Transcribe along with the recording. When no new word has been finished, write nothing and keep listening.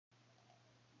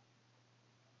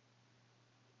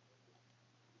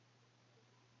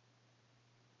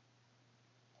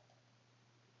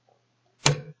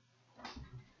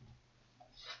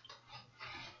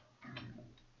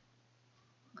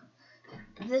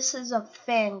This is a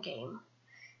fan game.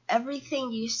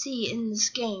 Everything you see in this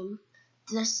game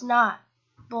does not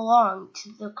belong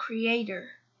to the creator.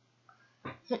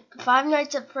 Five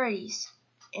Nights at Freddy's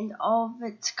and all of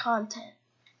its content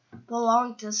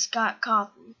belong to Scott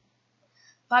Cawthon.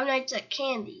 Five Nights at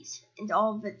Candy's and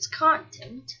all of its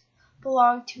content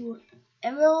belong to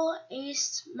Emil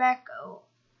Ace Mako.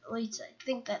 At least I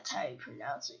think that's how you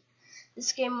pronounce it.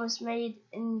 This game was made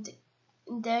in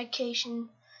dedication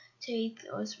to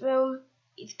ETH'S Boom.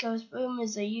 ETH'S Boom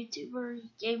is a YouTuber.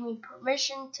 He gave me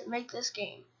permission to make this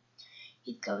game.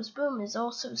 ETH'S Boom is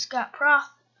also Scott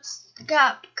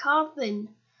Cawthon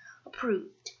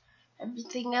approved.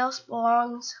 Everything else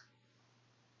belongs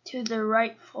to the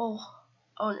rightful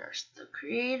owners. The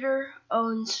creator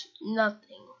owns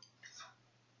nothing.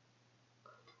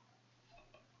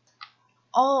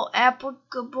 All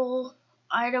applicable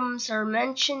items are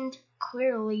mentioned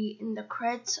clearly in the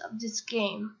credits of this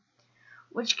game,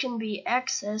 which can be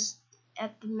accessed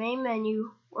at the main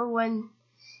menu or when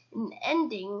an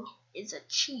ending is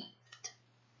achieved.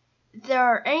 If there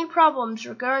are any problems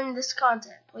regarding this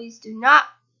content, please do not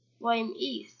blame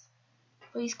ETH.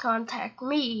 Please contact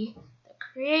me, the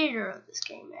creator of this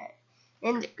game, at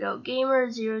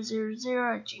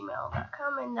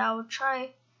indigogamer000@gmail.com, and I will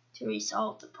try to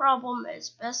resolve the problem as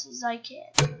best as I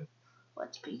can.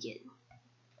 Let's begin.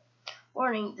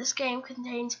 Warning, this game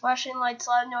contains flashing lights,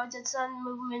 loud noise, and sudden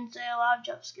movements and loud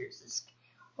jump scares. This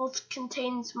also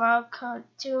contains mild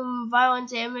cartoon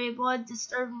violence, anime, blood,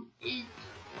 disturbing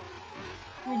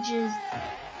images,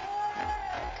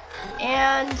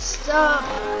 and stuff.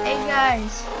 Hey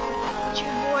guys, it's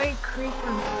your boy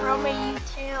Creeper from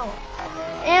AAAAAA,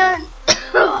 and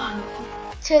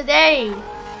today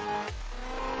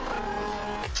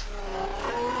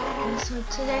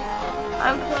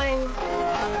I'm playing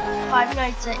Five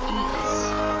Nights at ETH'S.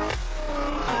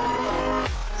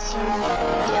 So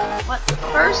yeah, but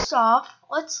first off,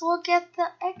 let's look at the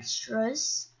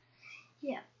extras.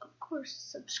 Yeah, of course,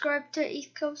 subscribe to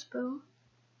ETH'S Boom.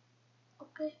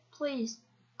 Okay, please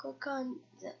click on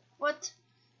that. What?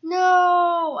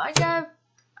 No, I got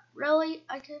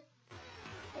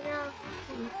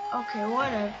okay,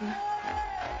 whatever.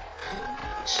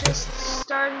 Let's just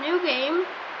start a new game.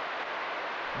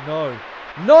 No,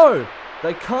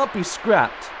 they can't be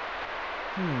scrapped.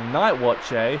 Night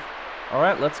watch, eh?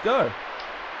 Alright, let's go.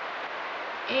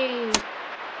 Hey,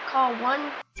 call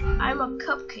 1. I'm a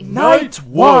cupcake. Night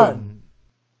 1!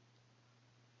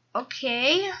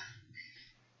 Okay.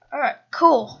 Alright,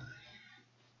 cool.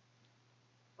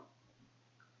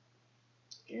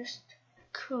 Just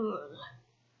cool.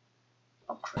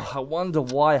 Okay. I wonder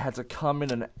why I had to come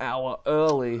in an hour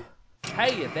early.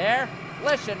 Hey, you there?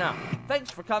 Listen up.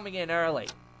 Thanks for coming in early.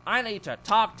 I need to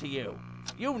talk to you.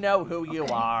 You know who you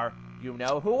are. You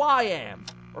know who I am.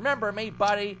 Remember me,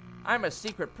 buddy? I'm a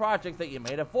secret project that you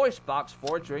made a voice box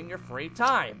for during your free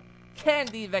time.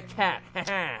 Candy the cat.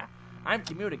 Haha. I'm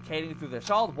communicating through this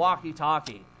old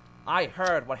walkie-talkie. I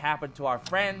heard what happened to our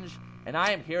friends, and I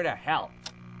am here to help.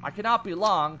 I cannot be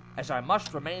long, as I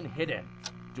must remain hidden.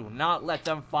 Do not let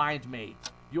them find me.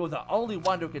 You are the only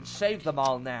one who can save them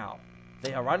all now.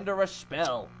 They are under a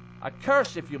spell. A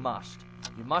curse if you must.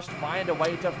 You must find a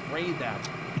way to free them.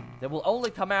 They will only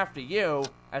come after you,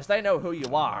 as they know who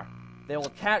you are. They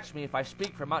will catch me if I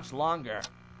speak for much longer.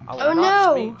 I will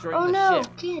not speak during the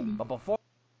shift, Candy. but before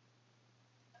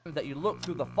that you look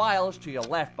through the files to your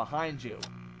left behind you.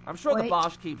 I'm sure the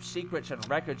boss keeps secrets and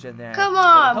records in there. Come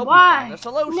on, help why? You find the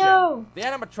solution. No. The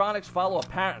animatronics follow a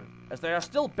pattern, as they are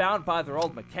still bound by their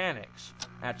old mechanics.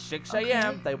 At 6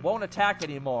 a.m., they won't attack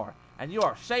anymore, and you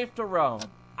are safe to roam.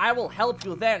 I will help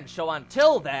you then, so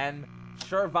until then,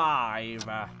 survive.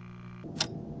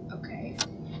 Okay.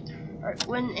 Alright,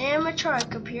 when an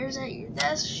animatronic appears at your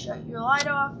desk, shut your light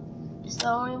off. It's the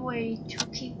only way to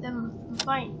keep them from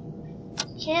fighting.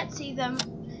 You can't see them,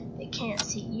 they can't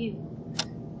see you.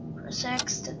 Press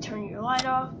X to turn your light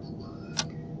off.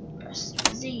 Press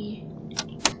Z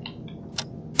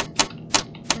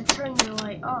to turn your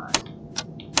light on.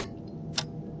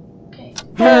 Okay.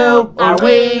 Who are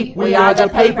we? We are the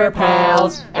Paper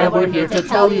Pals, and we're here to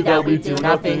tell you that we do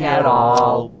nothing at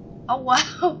all. Oh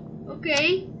wow.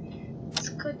 Okay. Let's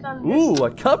click on this. Ooh, a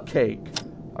cupcake.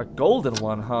 A golden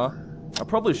one, huh? I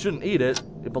probably shouldn't eat it.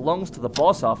 It belongs to the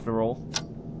boss after all.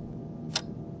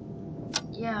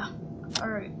 Yeah.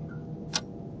 Alright.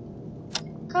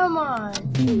 Come on.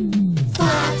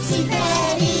 Foxy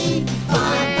Freddy,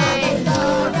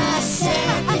 Laura,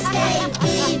 Circus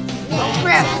Baby. Oh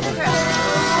crap.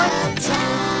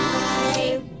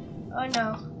 Oh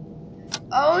no.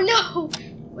 Oh no.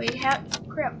 Wait,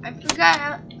 crap. I forgot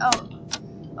how.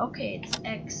 Okay, it's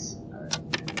X.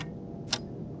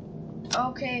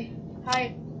 Okay,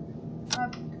 hi.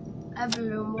 I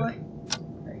blew boy.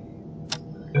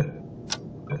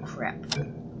 Crap.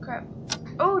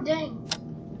 Oh dang.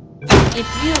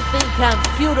 If you think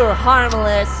I'm cute or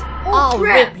harmless, I'll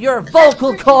crap. rip your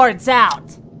vocal cords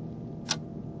out.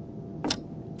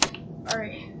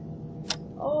 Alright.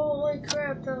 Holy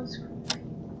crap, that was crazy.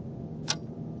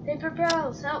 Paper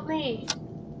Pals, help me.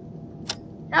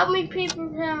 Help me, Paper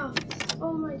Pals.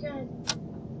 Oh my god.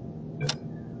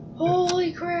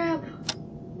 Holy crap.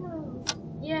 No.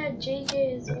 Yeah,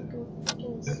 JJ is looking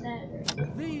freaking sad right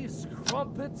now. These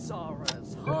crumpets are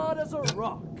as hard as a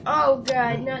rock. Oh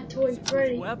god, not Toy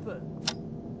Freddy. Weapon.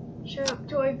 Shut up,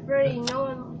 Toy Freddy. No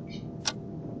one likes you.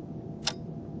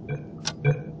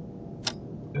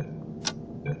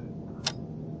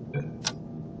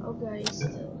 Oh god, he's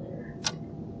still there.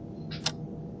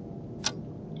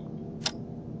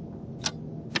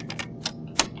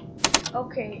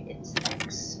 Okay, it's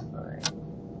X. Alright.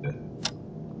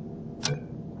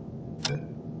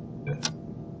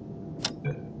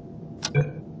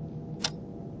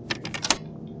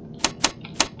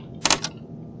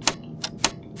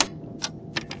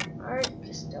 Alright,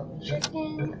 just double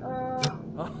checking.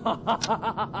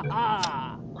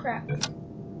 Crap.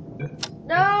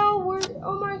 No, we're.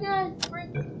 Oh my god, break.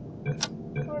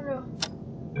 Oh no.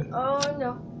 Oh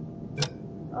no.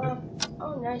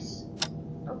 Oh nice.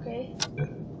 Okay.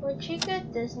 Well, Chica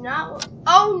does not.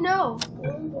 Oh no!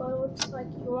 Balloon Boy looks like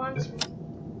he wants me.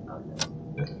 Oh no.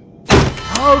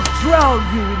 I'll drown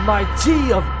you in my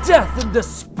tea of death and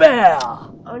despair.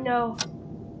 Oh no.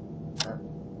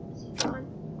 Is he gone?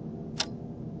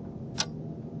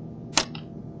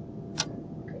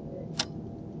 Okay, good.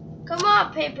 Come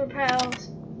on, Paper Pals.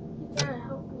 You gotta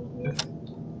help me here.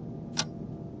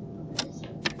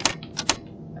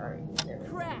 Alright, there we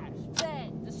go. Crash,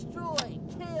 bang, destroy,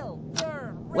 kill,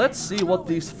 burn, Let's see what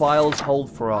these files hold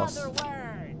for us. Other words.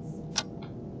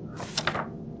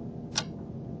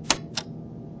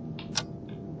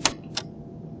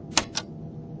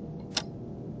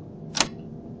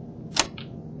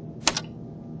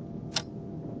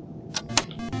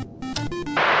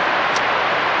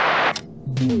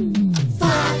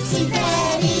 Foxy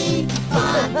Freddy,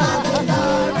 Fun Bubble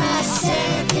Laura,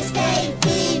 Circus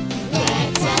Baby,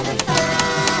 let's have a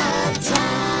fun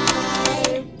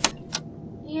time.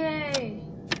 Yay!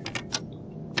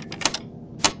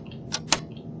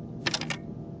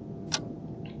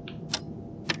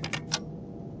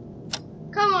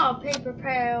 Come on, Paper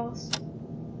Pals.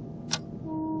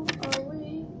 Who are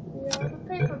we? We are the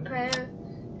Paper Pals,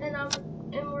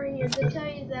 and we're here to tell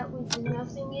you that we do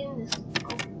nothing in this.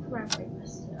 Oh crap! I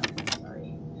messed it up.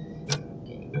 Sorry.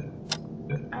 Okay.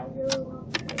 I really want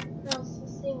Paper Pals to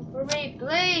sing for me,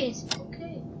 please.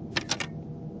 Okay.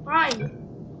 Fine.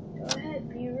 Go ahead.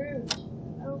 Be rude.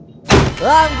 Okay.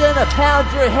 I'm gonna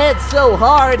pound your head so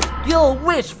hard, you'll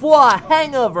wish for a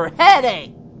hangover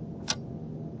headache.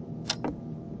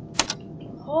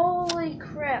 Holy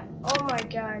crap. Oh my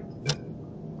god.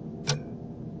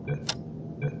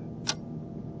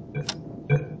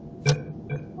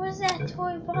 What's that,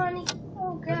 Toy Bonnie?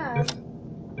 Oh god.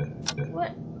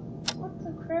 What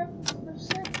the crap was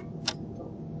that?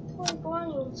 Toy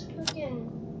Bonnie was freaking.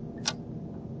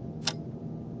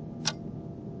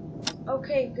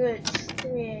 Okay, good. It's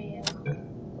 3 a.m.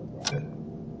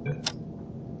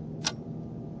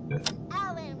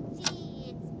 OMG,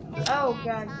 it's Oh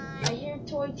god. I hear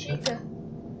Toy Chica.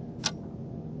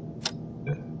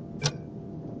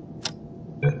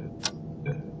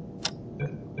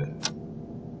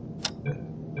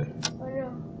 Oh no.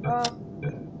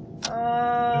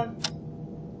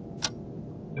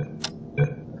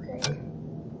 Okay.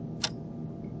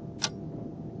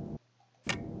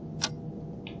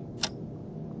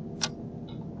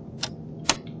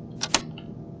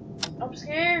 I'm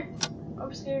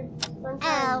scared. Fun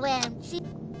time. OMG.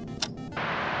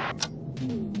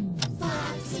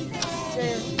 Foxy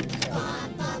Freddy, Fun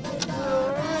Bubble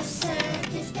Laura,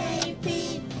 Circus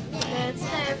Baby, let's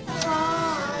have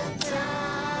fun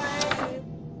time.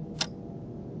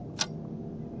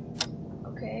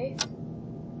 Okay.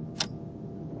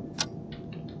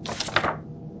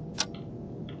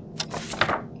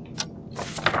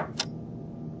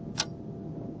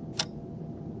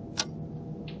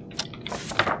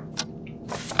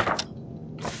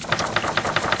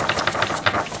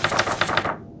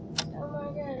 Oh my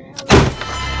god,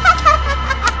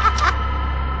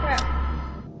 crap.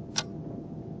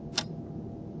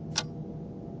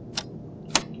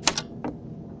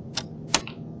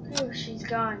 Phew, she's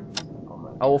gone. Oh my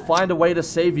I will find a way to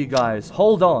save you guys.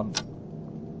 Hold on.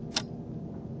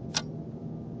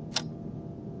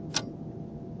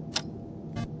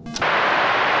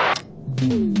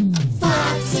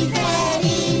 Foxy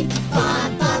Freddy,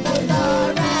 Bob Bubba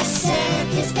Laura,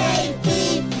 Circus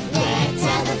Baby, let's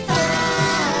have a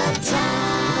fun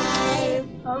time.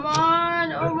 Come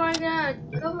on! Oh my god!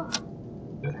 Come on!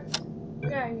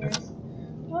 There he is.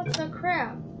 What the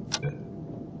crap?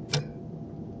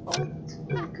 Oh,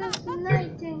 because the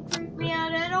night didn't creep me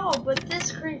out at all, but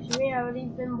this creeps me out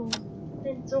even more.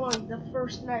 It's only the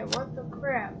first night. What the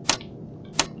crap?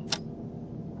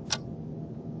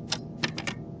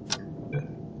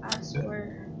 I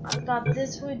swear, I thought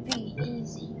this would be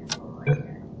easy. Oh my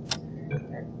god.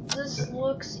 This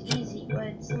looks easy, but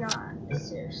it's not.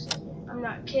 Seriously. I'm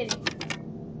not kidding.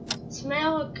 It may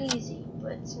look easy,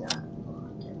 but it's not. Oh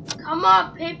my god. Come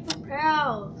on, paper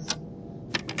pals!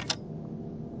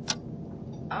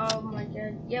 Oh my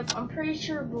god. Yep, I'm pretty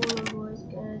sure Balloon Boy's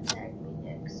gonna attack me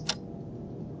next.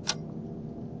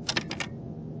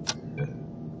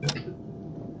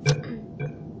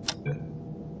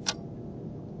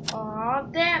 Aw,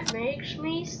 that makes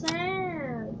me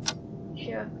sad.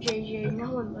 Shut up, JJ. No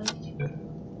one likes you.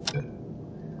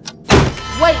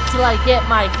 Wait till I get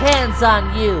my hands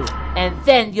on you, and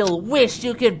then you'll wish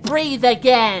you could breathe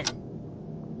again.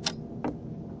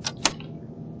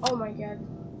 Oh my god.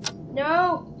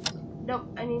 No! Nope,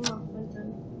 I need more fun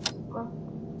time.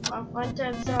 My fun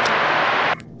time's up.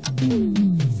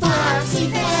 Foxy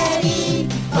Freddy,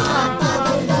 Bob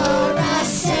Bubba Laura,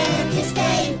 Circus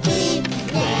Baby,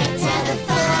 let's have a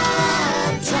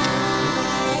fun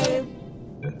time.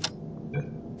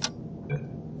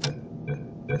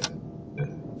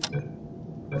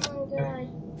 Oh my god.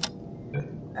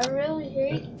 I really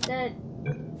hate that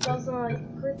it doesn't like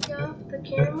click off the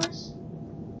cameras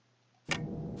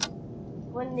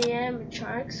when the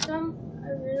animatronics come. I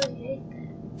really hate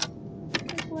that.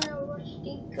 Because when I watched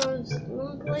Nico's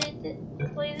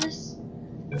play this,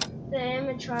 the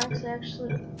animatronics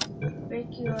actually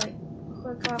make you like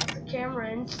click off the camera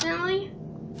instantly,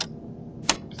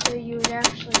 so you would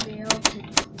actually be able to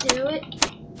do it.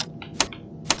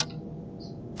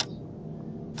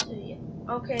 So yeah,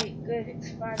 okay, good.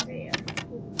 It's 5 a.m.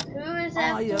 Who is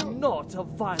that? I am not a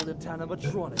violent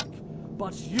animatronic,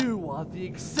 but you are the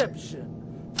exception.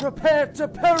 Prepare to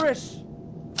perish!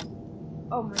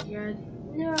 Oh my god.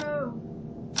 No.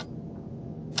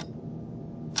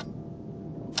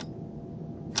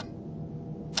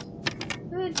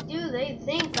 Who do they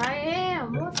think I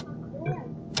am? What the crap?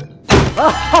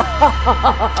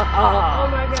 Oh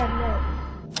my god, no.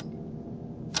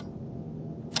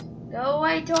 Go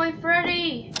away, Toy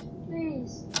Freddy!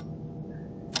 Please.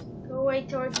 Go away,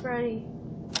 Toy Freddy.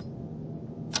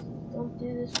 Don't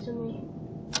do this to me.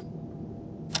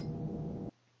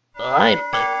 I'm a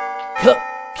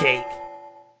cupcake.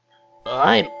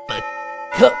 I'm a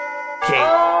cupcake.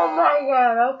 Oh my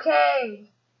god,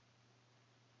 okay.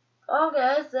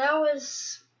 Okay, that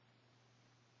was...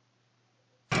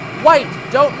 Wait,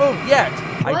 don't move yet.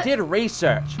 I What? did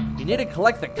research. You need to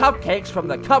collect the cupcakes from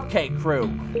the Cupcake Crew,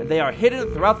 and they are hidden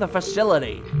throughout the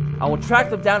facility. I will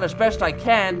track them down as best I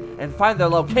can and find their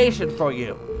location for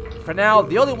you. For now,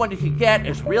 the only one you can get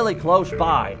is really close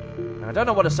by. I don't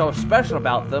know what is so special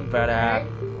about them, but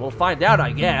we'll find out,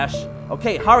 I guess.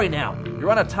 Okay, hurry now.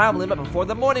 You're on a time limit before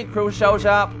the morning crew shows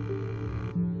up. Come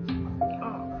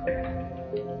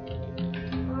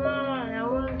on, I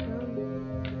want to go.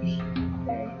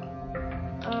 Okay.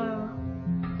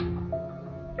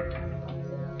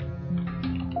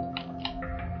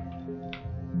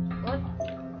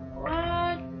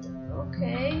 What?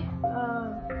 Okay.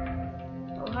 Oh,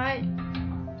 hi.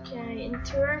 Can I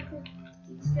interact with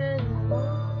these guys?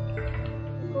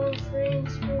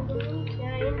 Can I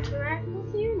interact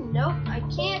with you? Nope, I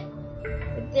can't.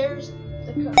 But there's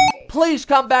the cupcake. Please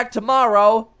come back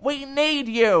tomorrow. We need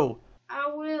you. I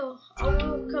will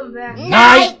come back.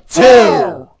 Night 2!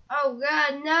 Oh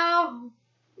god, no!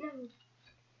 No.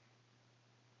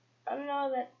 I know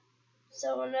that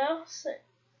someone else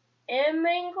and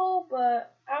Mangle,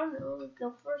 but I don't know what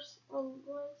the first one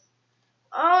was.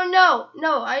 Oh no!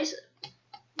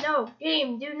 No,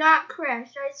 game, do not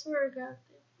crash. I swear to God,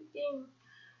 the game.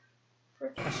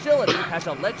 The facility has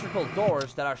electrical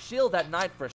doors that are sealed at night for